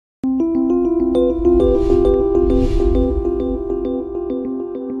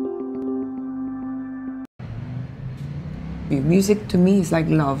Music to me is like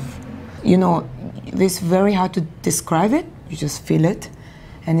love. You know, it's very hard to describe it, you just feel it,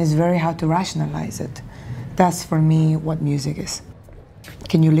 and it's very hard to rationalize it. That's for me what music is.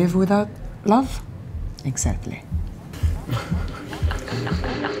 Can you live without love? Exactly.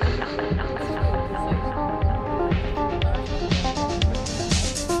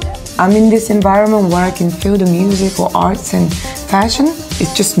 I'm in this environment where I can feel the music or arts and fashion.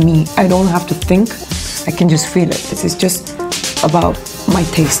 It's just me. I don't have to think. I can just feel it. It's just about my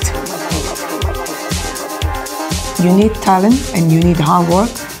taste. You need talent and you need hard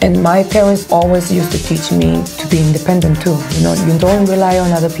work. And my parents always used to teach me to be independent too. You know, you don't rely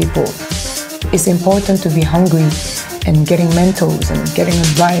on other people. It's important to be hungry and getting mentors and getting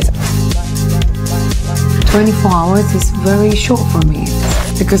advice. 24 hours is very short for me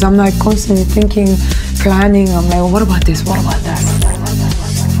because I'm like constantly thinking, planning. I'm like, what about this? What about that?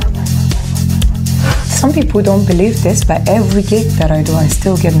 Some people don't believe this, but every gig that I do, I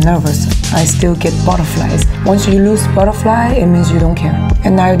still get nervous. I still get butterflies. Once you lose butterfly, it means you don't care.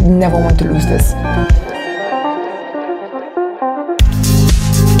 And I never want to lose this.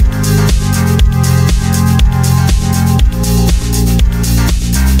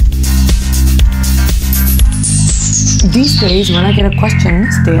 These days, when I get a question,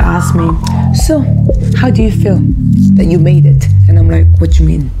 they ask me, so, how do you feel that you made it? And I'm like, what do you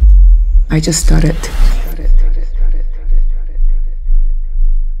mean? I just started.